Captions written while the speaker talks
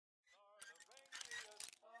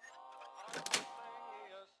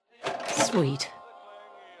Sweet.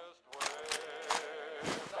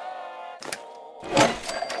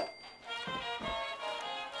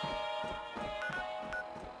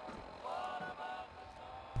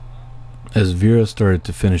 As Vera started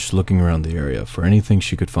to finish looking around the area for anything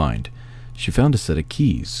she could find, she found a set of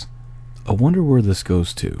keys. I wonder where this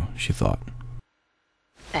goes to, she thought.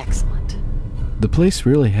 Excellent. The place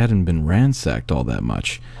really hadn't been ransacked all that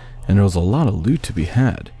much, and there was a lot of loot to be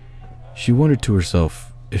had. She wondered to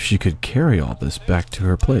herself if she could carry all this back to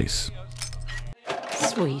her place.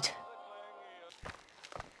 Sweet.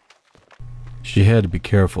 She had to be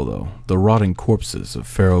careful though. The rotting corpses of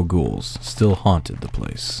feral ghouls still haunted the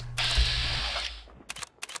place.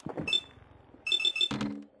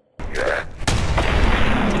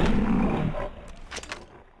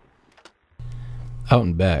 Out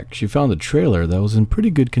and back, she found a trailer that was in pretty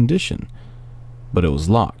good condition, but it was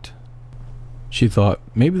locked. She thought,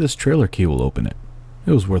 maybe this trailer key will open it.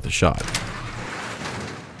 It was worth a shot.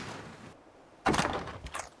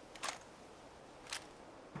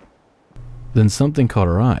 Then something caught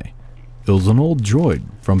her eye. It was an old droid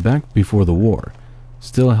from back before the war,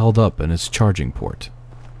 still held up in its charging port.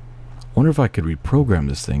 Wonder if I could reprogram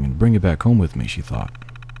this thing and bring it back home with me, she thought.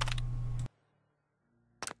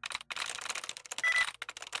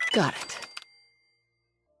 Got it.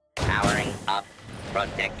 Powering up.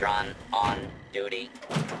 Protectron on duty.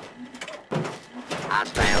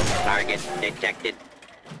 Hostile target detected.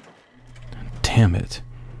 Damn it.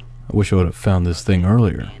 I wish I would have found this thing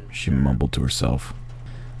earlier, she mumbled to herself.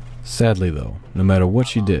 Sadly though, no matter what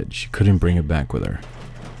she did, she couldn't bring it back with her.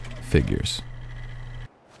 Figures.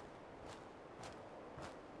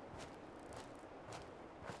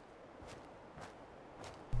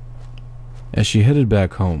 As she headed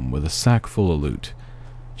back home with a sack full of loot,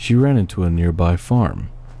 she ran into a nearby farm.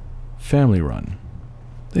 Family run.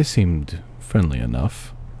 They seemed friendly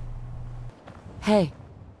enough. Hey,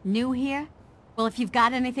 new here? Well, if you've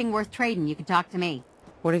got anything worth trading, you can talk to me.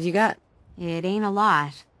 What have you got? It ain't a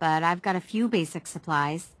lot, but I've got a few basic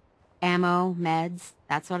supplies. Ammo, meds,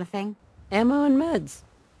 that sort of thing. Ammo and meds.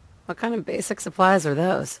 What kind of basic supplies are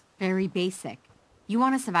those? Very basic. You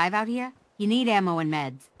want to survive out here? You need ammo and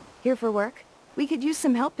meds. Here for work? We could use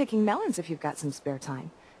some help picking melons if you've got some spare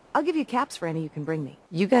time. I'll give you caps for any you can bring me.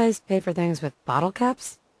 You guys pay for things with bottle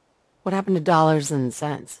caps? What happened to dollars and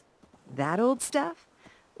cents? That old stuff?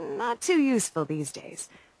 Not too useful these days,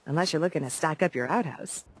 unless you're looking to stock up your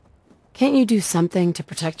outhouse. Can't you do something to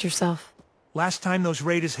protect yourself? Last time those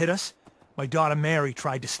raiders hit us, my daughter Mary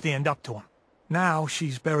tried to stand up to them. Now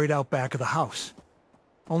she's buried out back of the house.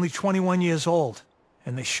 Only 21 years old,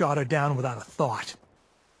 and they shot her down without a thought.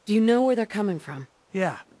 Do you know where they're coming from?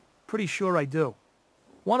 Yeah, pretty sure I do.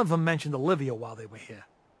 One of them mentioned Olivia while they were here.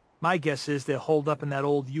 My guess is they're holed up in that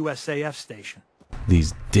old USAF station.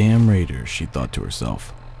 These damn raiders, she thought to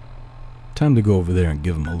herself. Time to go over there and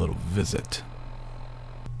give them a little visit.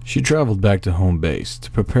 She traveled back to home base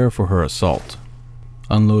to prepare for her assault,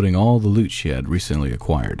 unloading all the loot she had recently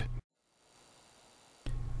acquired.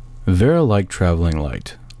 Vera liked traveling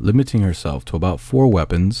light, limiting herself to about 4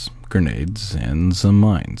 weapons, grenades, and some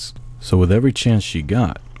mines. So with every chance she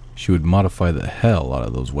got, she would modify the hell out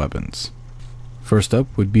of those weapons. First up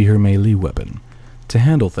would be her melee weapon, to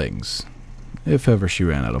handle things, if ever she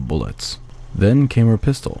ran out of bullets. Then came her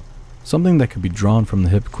pistol, something that could be drawn from the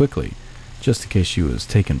hip quickly, just in case she was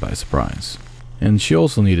taken by surprise. And she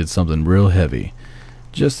also needed something real heavy,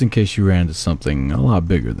 just in case she ran into something a lot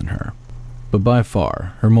bigger than her. But by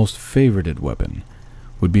far, her most favorited weapon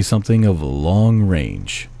would be something of long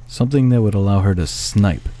range, something that would allow her to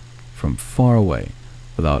snipe from far away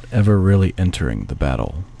without ever really entering the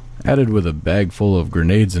battle. Added with a bag full of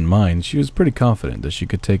grenades and mines, she was pretty confident that she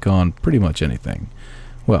could take on pretty much anything.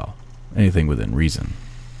 Well, anything within reason.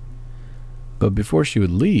 But before she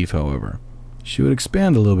would leave, however, she would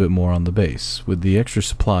expand a little bit more on the base, with the extra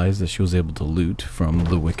supplies that she was able to loot from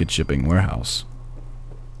the Wicked shipping warehouse.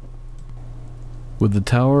 With the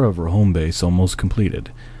tower of her home base almost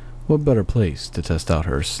completed, what better place to test out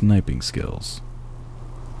her sniping skills?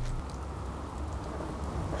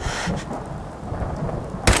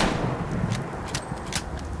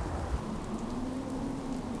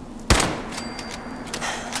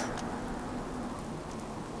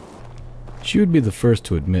 She would be the first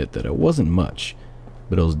to admit that it wasn't much,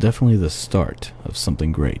 but it was definitely the start of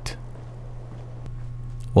something great.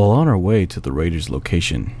 While on her way to the raiders'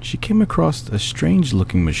 location, she came across a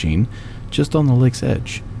strange-looking machine just on the lake's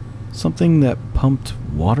edge. Something that pumped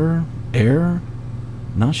water? Air?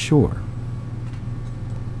 Not sure.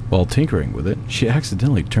 While tinkering with it, she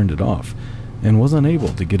accidentally turned it off and was unable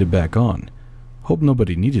to get it back on. Hope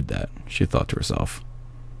nobody needed that, she thought to herself.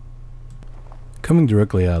 Coming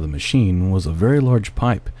directly out of the machine was a very large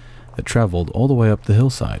pipe that traveled all the way up the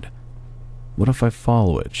hillside. What if I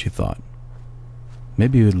follow it, she thought.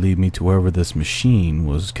 Maybe it would lead me to wherever this machine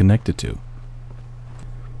was connected to.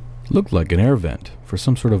 Looked like an air vent for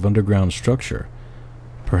some sort of underground structure.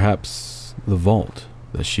 Perhaps the vault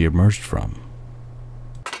that she emerged from.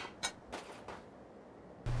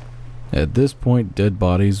 At this point, dead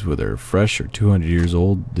bodies, whether fresh or 200 years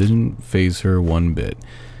old, didn't faze her one bit.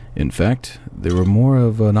 In fact, they were more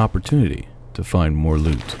of an opportunity to find more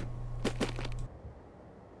loot.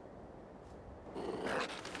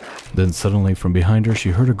 Then suddenly from behind her she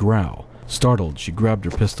heard a growl. Startled, she grabbed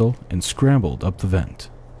her pistol and scrambled up the vent.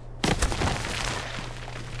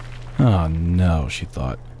 Oh no, she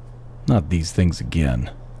thought. Not these things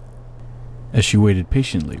again. As she waited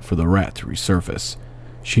patiently for the rat to resurface,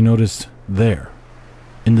 she noticed there,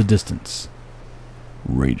 in the distance,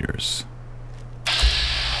 raiders.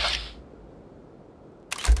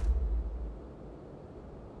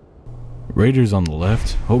 Raiders on the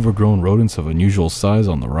left, overgrown rodents of unusual size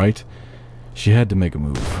on the right. She had to make a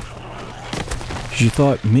move. She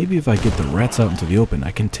thought, maybe if I get the rats out into the open,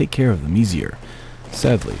 I can take care of them easier.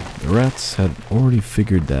 Sadly, the rats had already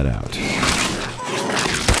figured that out.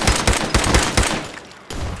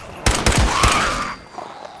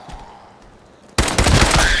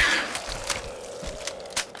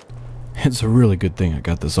 It's a really good thing I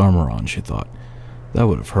got this armor on, she thought. That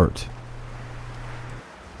would have hurt.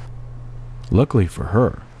 Luckily for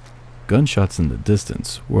her, gunshots in the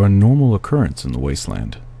distance were a normal occurrence in the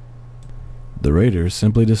wasteland. The raiders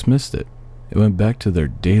simply dismissed it. It went back to their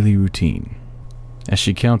daily routine. As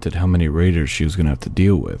she counted how many raiders she was going to have to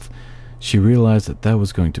deal with, she realized that that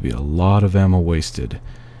was going to be a lot of ammo wasted,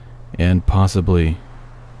 and possibly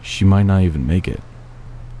she might not even make it.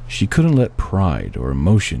 She couldn't let pride or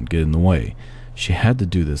emotion get in the way. She had to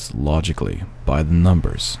do this logically, by the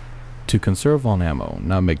numbers. To conserve on ammo,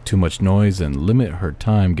 not make too much noise, and limit her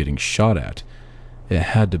time getting shot at, it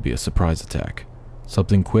had to be a surprise attack.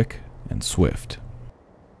 Something quick and swift.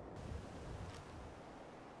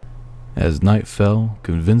 As night fell,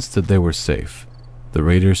 convinced that they were safe, the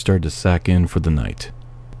raiders started to sack in for the night.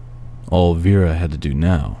 All Vera had to do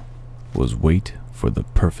now was wait for the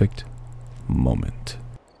perfect moment.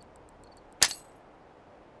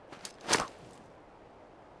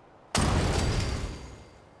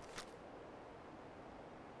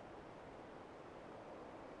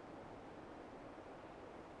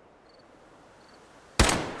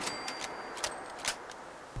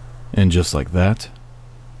 And just like that,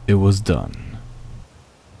 it was done.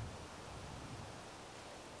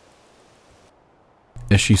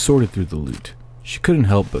 As she sorted through the loot, she couldn't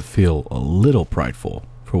help but feel a little prideful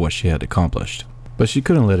for what she had accomplished. But she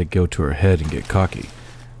couldn't let it go to her head and get cocky.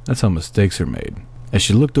 That's how mistakes are made. As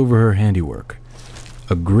she looked over her handiwork,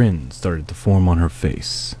 a grin started to form on her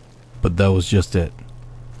face. But that was just it.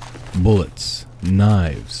 Bullets,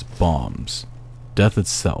 knives, bombs, death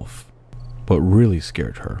itself. What really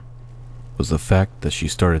scared her was the fact that she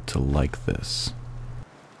started to like this.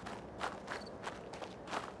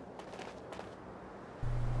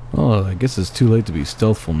 Well, I guess it's too late to be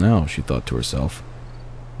stealthful now, she thought to herself.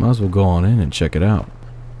 Might as well go on in and check it out.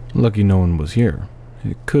 Lucky no one was here.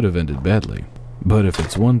 It could have ended badly. But if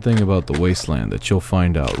it's one thing about the wasteland that you'll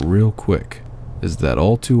find out real quick, is that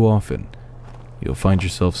all too often, you'll find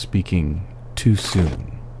yourself speaking too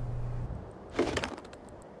soon.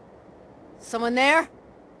 Someone there?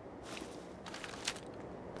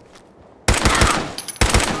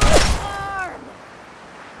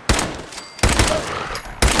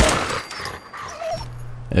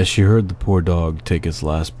 As she heard the poor dog take its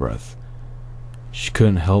last breath, she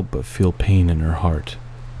couldn't help but feel pain in her heart.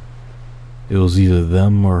 It was either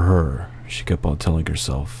them or her, she kept on telling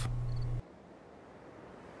herself.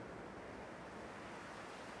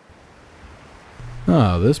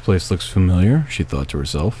 Ah, this place looks familiar, she thought to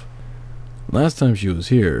herself. Last time she was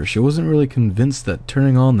here, she wasn't really convinced that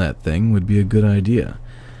turning on that thing would be a good idea.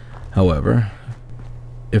 However,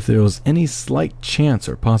 if there was any slight chance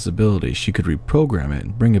or possibility she could reprogram it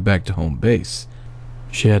and bring it back to home base,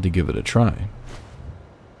 she had to give it a try.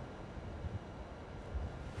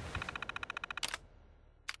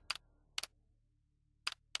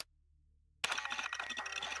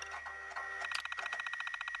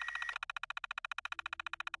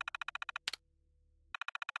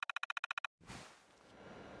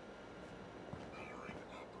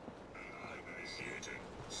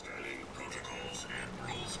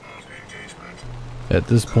 At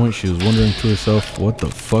this point, she was wondering to herself, what the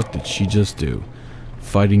fuck did she just do?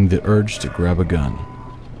 Fighting the urge to grab a gun.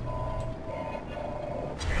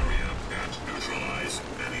 Carry out and neutralize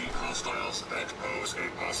any hostiles that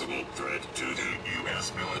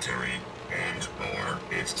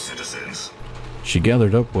She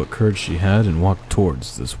gathered up what courage she had and walked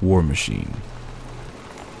towards this war machine.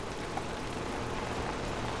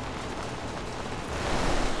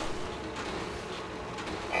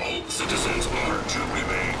 All citizens are to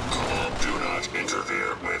remain calm. Do not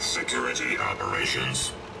interfere with security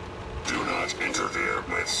operations. Do not interfere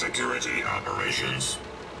with security operations.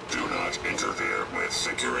 Do not interfere with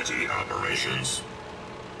security operations.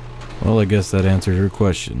 Well, I guess that answered her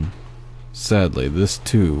question. Sadly, this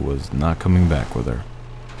too was not coming back with her.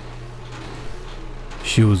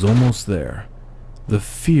 She was almost there. The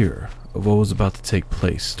fear of what was about to take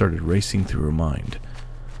place started racing through her mind.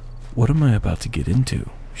 What am I about to get into?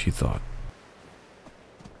 She thought.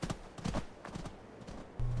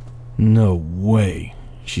 No way,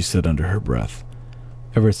 she said under her breath.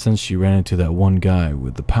 Ever since she ran into that one guy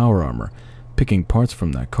with the power armor, picking parts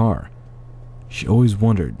from that car, she always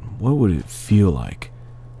wondered what would it feel like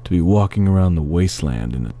to be walking around the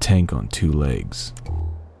wasteland in a tank on 2 legs.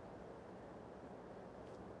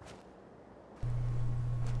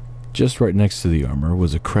 Just right next to the armor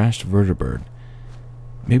was a crashed vertibird.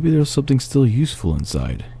 Maybe there was something still useful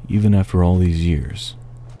inside, even after all these years.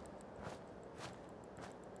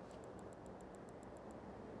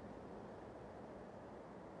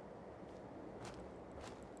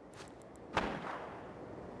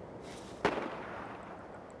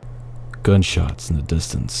 Gunshots in the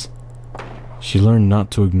distance. She learned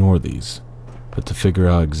not to ignore these, but to figure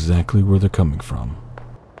out exactly where they're coming from.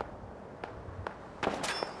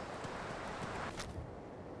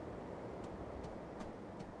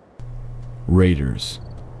 Raiders.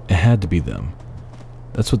 It had to be them.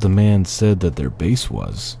 That's what the man said that their base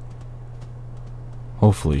was.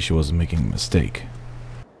 Hopefully she wasn't making a mistake.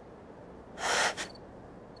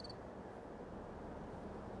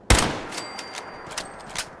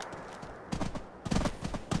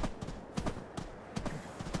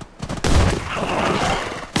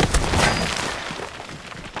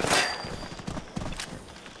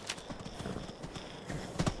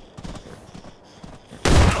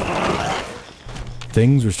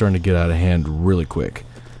 Things were starting to get out of hand really quick.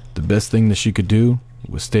 The best thing that she could do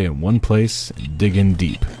was stay in one place and dig in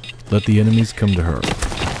deep. Let the enemies come to her.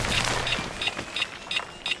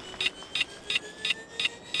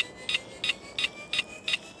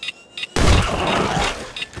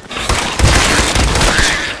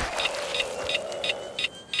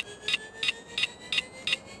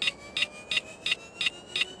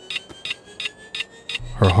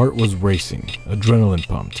 Her heart was racing, adrenaline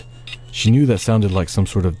pumped. She knew that sounded like some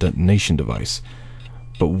sort of detonation device.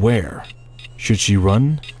 But where? Should she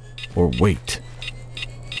run or wait?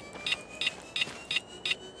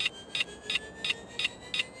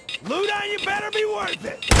 Luda, you better be worth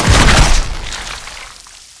it!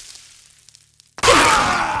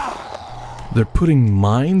 They're putting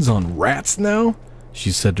mines on rats now?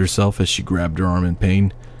 She said to herself as she grabbed her arm in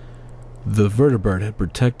pain. The vertibird had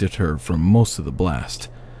protected her from most of the blast,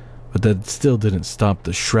 but that still didn't stop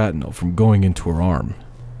the shrapnel from going into her arm.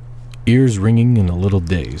 Ears ringing and a little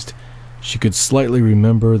dazed, she could slightly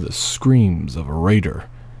remember the screams of a raider.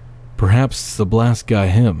 Perhaps the blast got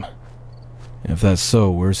him. If that's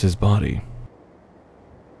so, where's his body?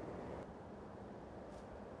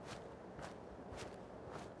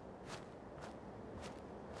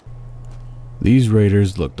 These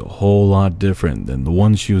raiders looked a whole lot different than the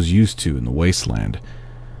ones she was used to in the wasteland.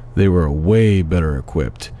 They were way better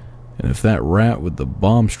equipped. And if that rat with the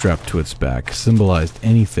bomb strapped to its back symbolized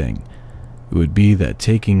anything, it would be that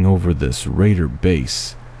taking over this raider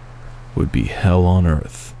base would be hell on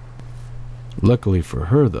earth. Luckily for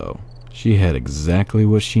her, though, she had exactly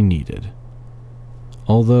what she needed.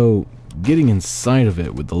 Although, getting inside of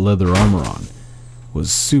it with the leather armor on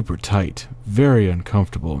was super tight, very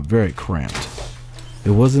uncomfortable, and very cramped.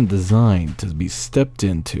 It wasn't designed to be stepped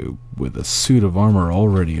into with a suit of armor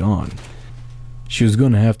already on. She was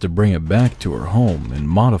going to have to bring it back to her home and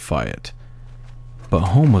modify it. But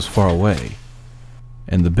home was far away,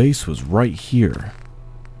 and the base was right here.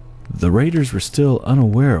 The raiders were still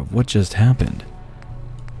unaware of what just happened.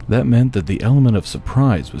 That meant that the element of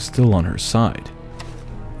surprise was still on her side.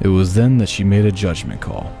 It was then that she made a judgment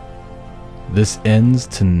call. This ends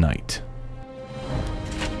tonight.